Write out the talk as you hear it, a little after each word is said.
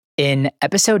In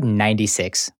episode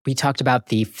 96, we talked about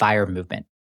the FIRE movement,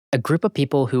 a group of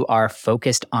people who are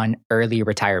focused on early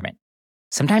retirement,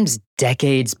 sometimes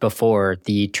decades before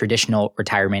the traditional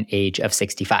retirement age of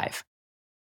 65.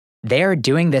 They are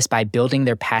doing this by building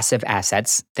their passive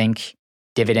assets, think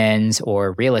dividends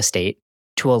or real estate,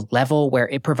 to a level where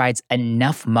it provides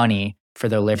enough money for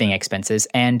their living expenses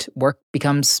and work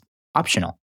becomes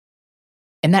optional.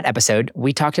 In that episode,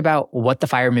 we talked about what the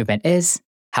FIRE movement is,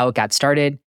 how it got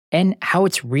started, and how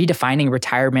it's redefining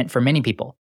retirement for many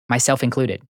people, myself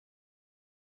included.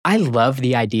 I love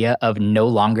the idea of no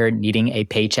longer needing a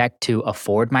paycheck to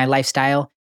afford my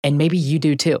lifestyle, and maybe you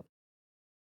do too.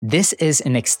 This is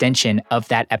an extension of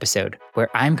that episode where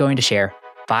I'm going to share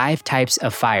 5 types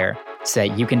of FIRE so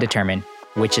that you can determine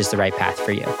which is the right path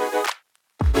for you.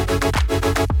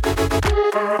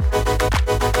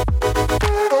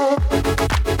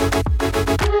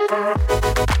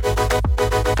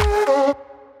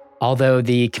 Although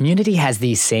the community has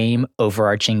the same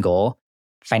overarching goal,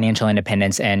 financial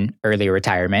independence and early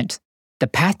retirement, the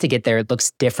path to get there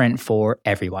looks different for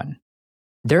everyone.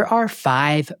 There are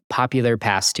 5 popular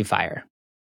paths to FIRE.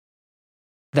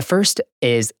 The first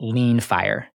is lean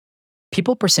FIRE.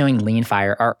 People pursuing lean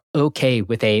FIRE are okay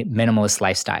with a minimalist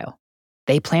lifestyle.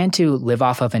 They plan to live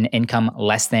off of an income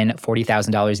less than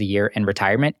 $40,000 a year in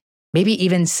retirement, maybe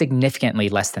even significantly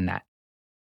less than that.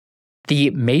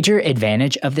 The major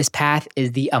advantage of this path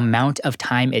is the amount of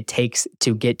time it takes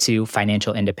to get to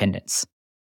financial independence.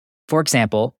 For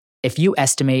example, if you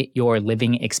estimate your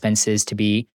living expenses to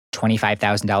be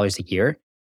 $25,000 a year,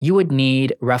 you would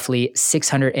need roughly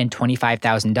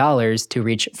 $625,000 to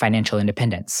reach financial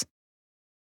independence.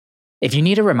 If you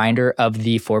need a reminder of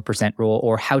the 4% rule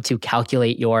or how to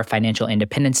calculate your financial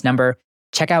independence number,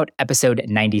 check out episode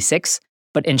 96.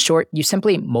 But in short, you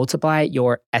simply multiply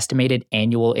your estimated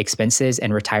annual expenses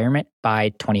in retirement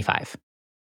by 25.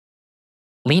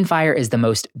 Lean FIRE is the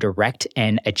most direct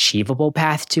and achievable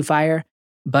path to FIRE.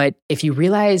 But if you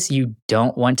realize you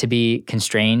don't want to be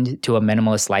constrained to a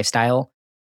minimalist lifestyle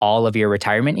all of your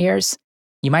retirement years,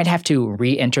 you might have to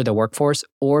re-enter the workforce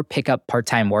or pick up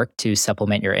part-time work to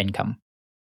supplement your income.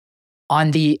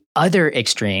 On the other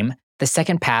extreme, the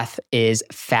second path is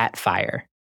fat FIRE.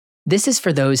 This is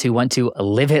for those who want to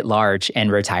live at large in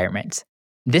retirement.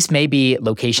 This may be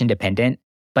location dependent,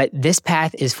 but this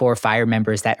path is for FIRE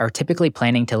members that are typically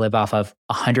planning to live off of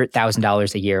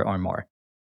 $100,000 a year or more.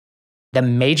 The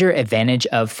major advantage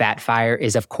of fat FIRE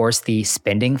is, of course, the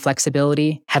spending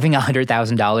flexibility. Having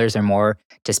 $100,000 or more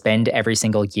to spend every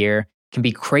single year can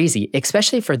be crazy,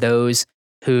 especially for those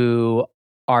who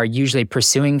are usually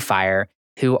pursuing FIRE,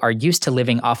 who are used to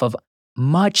living off of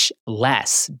much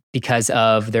less because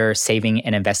of their saving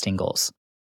and investing goals.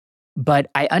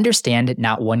 But I understand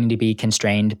not wanting to be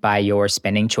constrained by your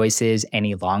spending choices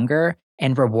any longer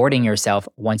and rewarding yourself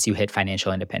once you hit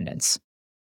financial independence.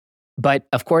 But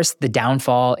of course, the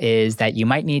downfall is that you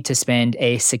might need to spend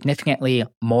a significantly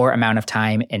more amount of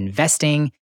time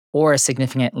investing or a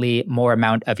significantly more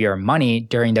amount of your money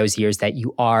during those years that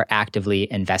you are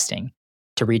actively investing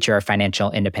to reach your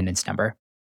financial independence number.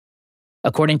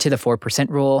 According to the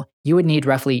 4% rule, you would need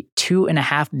roughly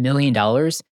 $2.5 million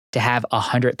to have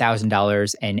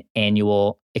 $100,000 in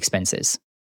annual expenses.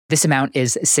 This amount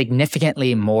is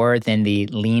significantly more than the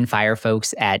lean FIRE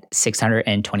folks at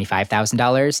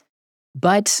 $625,000.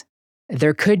 But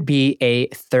there could be a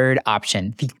third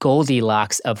option, the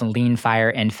Goldilocks of lean FIRE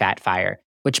and fat FIRE,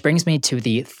 which brings me to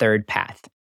the third path,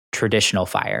 traditional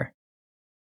FIRE.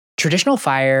 Traditional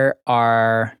FIRE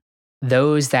are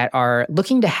those that are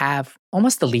looking to have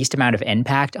almost the least amount of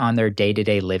impact on their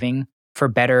day-to-day living, for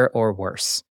better or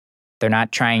worse. They're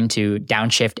not trying to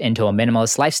downshift into a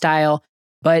minimalist lifestyle,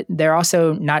 but they're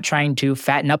also not trying to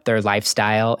fatten up their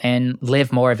lifestyle and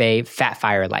live more of a fat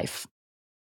FIRE life.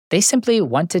 They simply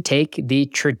want to take the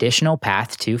traditional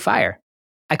path to FIRE.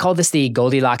 I call this the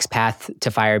Goldilocks path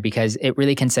to FIRE because it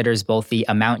really considers both the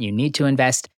amount you need to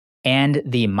invest and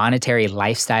the monetary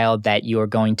lifestyle that you are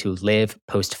going to live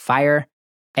post-FIRE.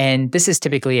 And this is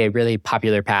typically a really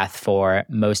popular path for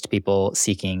most people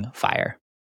seeking FIRE.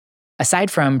 Aside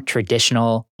from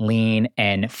traditional, lean,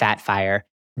 and fat FIRE,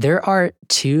 there are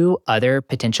 2 other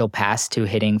potential paths to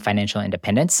hitting financial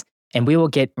independence, and we will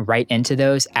get right into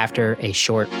those after a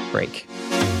short break.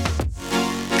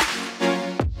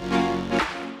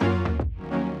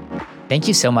 Thank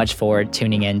you so much for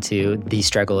tuning in to The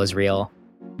Struggle is Real.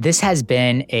 This has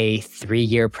been a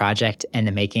 3-year project in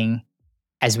the making.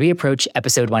 As we approach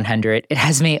episode 100, it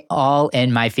has me all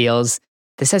in my feels.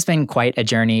 This has been quite a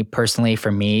journey personally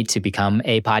for me to become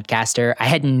a podcaster. I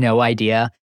had no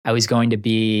idea I was going to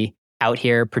be out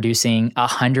here producing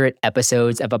 100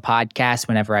 episodes of a podcast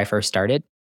whenever I first started.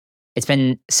 It's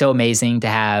been so amazing to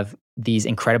have these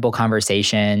incredible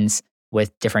conversations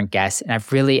with different guests, and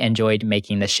I've really enjoyed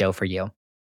making this show for you.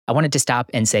 I wanted to stop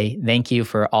and say thank you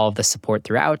for all of the support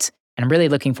throughout, and I'm really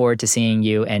looking forward to seeing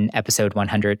you in episode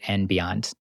 100 and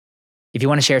beyond. If you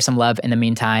want to share some love in the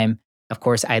meantime, of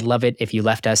course, I'd love it if you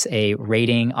left us a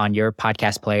rating on your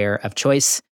podcast player of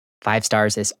choice. 5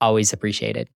 stars is always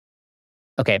appreciated.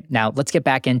 Okay, now let's get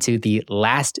back into the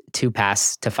last 2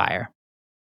 paths to FIRE.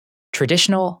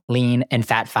 Traditional, lean, and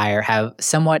fat FIRE have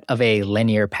somewhat of a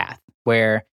linear path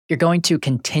where you're going to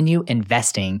continue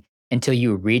investing until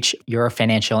you reach your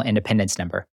financial independence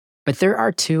number. But there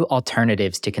are 2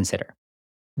 alternatives to consider.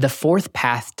 The 4th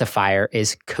path to FIRE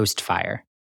is Coast FIRE.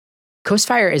 Coast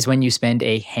FIRE is when you spend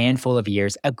a handful of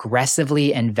years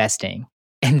aggressively investing,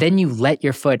 and then you let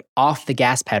your foot off the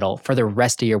gas pedal for the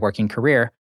rest of your working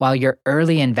career while your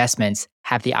early investments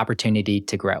have the opportunity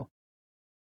to grow.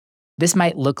 This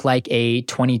might look like a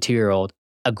 22-year-old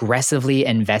aggressively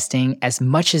investing as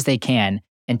much as they can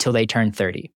until they turn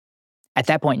 30. At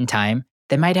that point in time,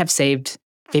 they might have saved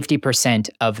 50%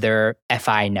 of their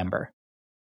FI number.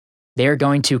 They're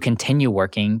going to continue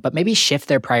working, but maybe shift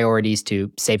their priorities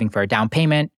to saving for a down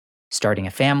payment, starting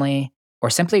a family, or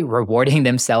simply rewarding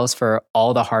themselves for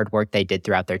all the hard work they did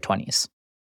throughout their 20s.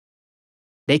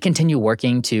 They continue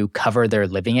working to cover their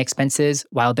living expenses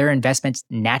while their investments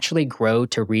naturally grow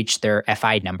to reach their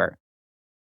FI number.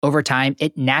 Over time,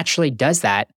 it naturally does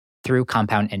that through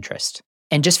compound interest.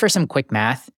 And just for some quick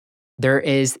math, there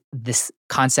is this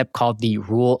concept called the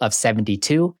rule of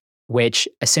 72, which,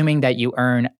 assuming that you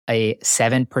earn a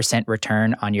 7%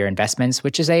 return on your investments,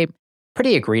 which is a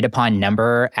pretty agreed upon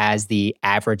number as the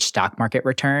average stock market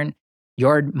return,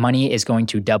 your money is going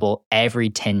to double every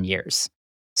 10 years.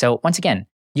 So once again,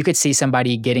 you could see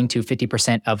somebody getting to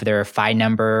 50% of their FI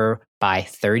number by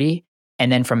 30,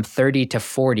 and then from 30 to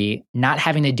 40, not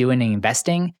having to do any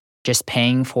investing, just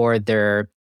paying for their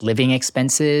living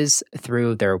expenses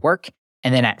through their work,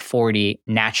 and then at 40,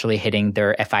 naturally hitting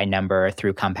their FI number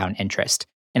through compound interest.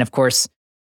 And of course,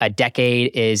 a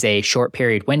decade is a short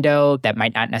period window that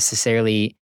might not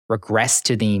necessarily regress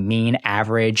to the mean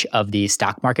average of the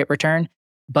stock market return,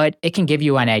 but it can give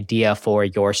you an idea for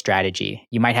your strategy.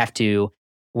 You might have to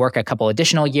work a couple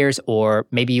additional years, or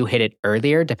maybe you hit it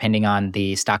earlier, depending on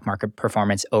the stock market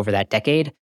performance over that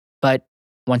decade. But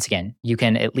once again, you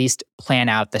can at least plan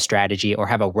out the strategy or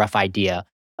have a rough idea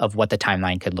of what the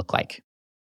timeline could look like.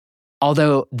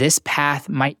 Although this path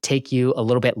might take you a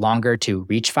little bit longer to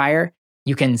reach FIRE,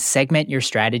 you can segment your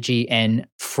strategy and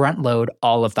front load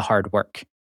all of the hard work.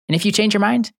 And if you change your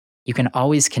mind, you can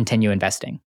always continue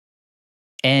investing.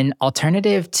 An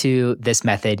alternative to this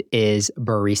method is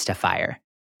barista FIRE.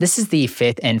 This is the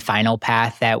 5th and final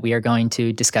path that we are going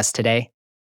to discuss today.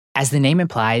 As the name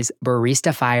implies,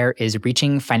 barista FIRE is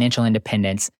reaching financial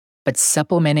independence, but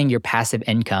supplementing your passive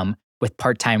income with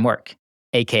part-time work,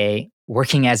 aka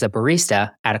working as a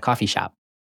barista at a coffee shop.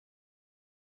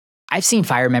 I've seen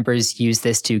FIRE members use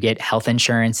this to get health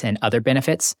insurance and other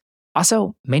benefits.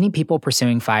 Also, many people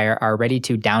pursuing FIRE are ready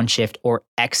to downshift or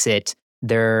exit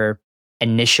their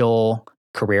initial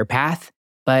career path,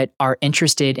 but are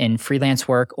interested in freelance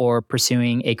work or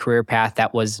pursuing a career path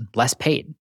that was less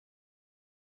paid.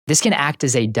 This can act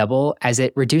as a double as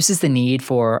it reduces the need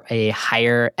for a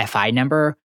higher FI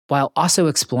number while also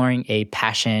exploring a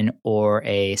passion or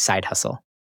a side hustle.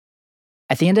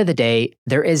 At the end of the day,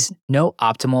 there is no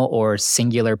optimal or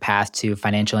singular path to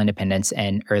financial independence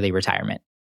and early retirement.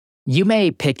 You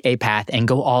may pick a path and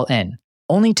go all in,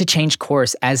 only to change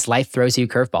course as life throws you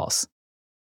curveballs.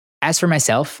 As for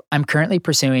myself, I'm currently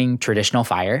pursuing traditional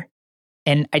FIRE,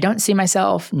 and I don't see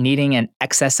myself needing an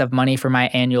excess of money for my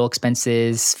annual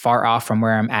expenses far off from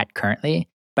where I'm at currently.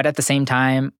 But at the same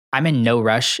time, I'm in no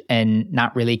rush and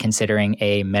not really considering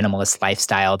a minimalist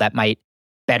lifestyle that might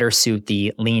better suit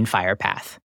the lean FIRE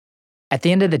path. At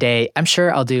the end of the day, I'm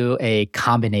sure I'll do a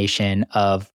combination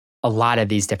of a lot of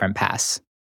these different paths.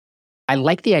 I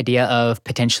like the idea of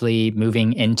potentially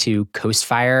moving into Coast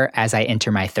FIRE as I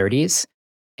enter my 30s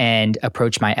and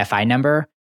approach my FI number.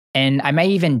 And I may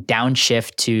even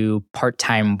downshift to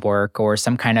part-time work or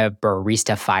some kind of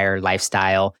barista FIRE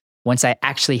lifestyle once I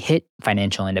actually hit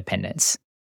financial independence.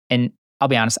 And I'll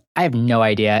be honest, I have no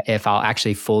idea if I'll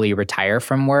actually fully retire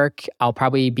from work. I'll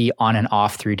probably be on and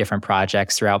off through different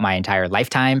projects throughout my entire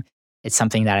lifetime. It's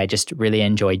something that I just really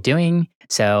enjoy doing.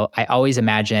 So I always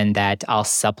imagine that I'll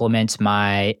supplement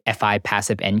my FI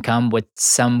passive income with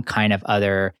some kind of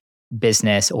other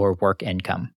business or work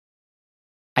income.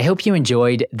 I hope you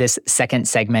enjoyed this second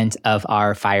segment of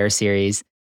our FIRE series.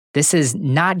 This is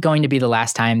not going to be the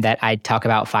last time that I talk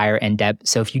about fire and debt.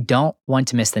 So if you don't want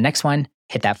to miss the next one,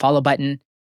 hit that follow button.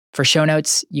 For show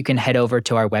notes, you can head over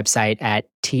to our website at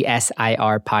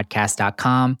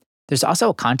tsirpodcast.com. There's also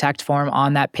a contact form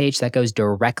on that page that goes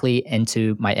directly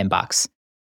into my inbox.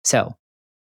 So,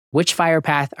 which fire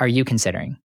path are you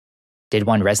considering? Did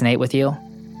one resonate with you?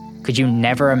 Could you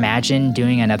never imagine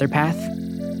doing another path?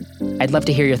 I'd love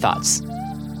to hear your thoughts.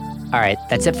 All right,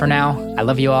 that's it for now. I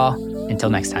love you all. Until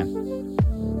next time.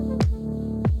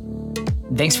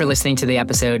 Thanks for listening to the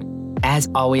episode. As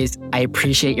always, I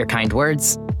appreciate your kind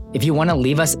words. If you want to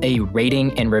leave us a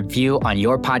rating and review on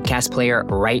your podcast player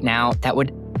right now, that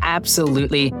would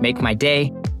absolutely make my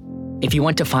day. If you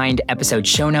want to find episode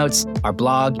show notes, our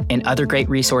blog, and other great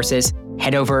resources,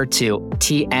 head over to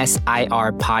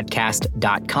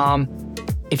tsirpodcast.com.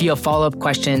 If you have follow-up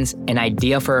questions, an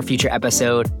idea for a future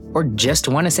episode, or just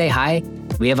want to say hi,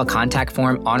 we have a contact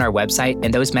form on our website,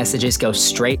 and those messages go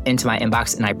straight into my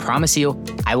inbox, and I promise you,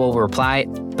 I will reply.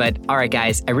 But all right,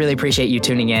 guys, I really appreciate you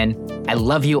tuning in. I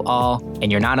love you all,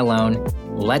 and you're not alone.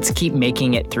 Let's keep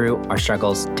making it through our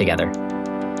struggles together.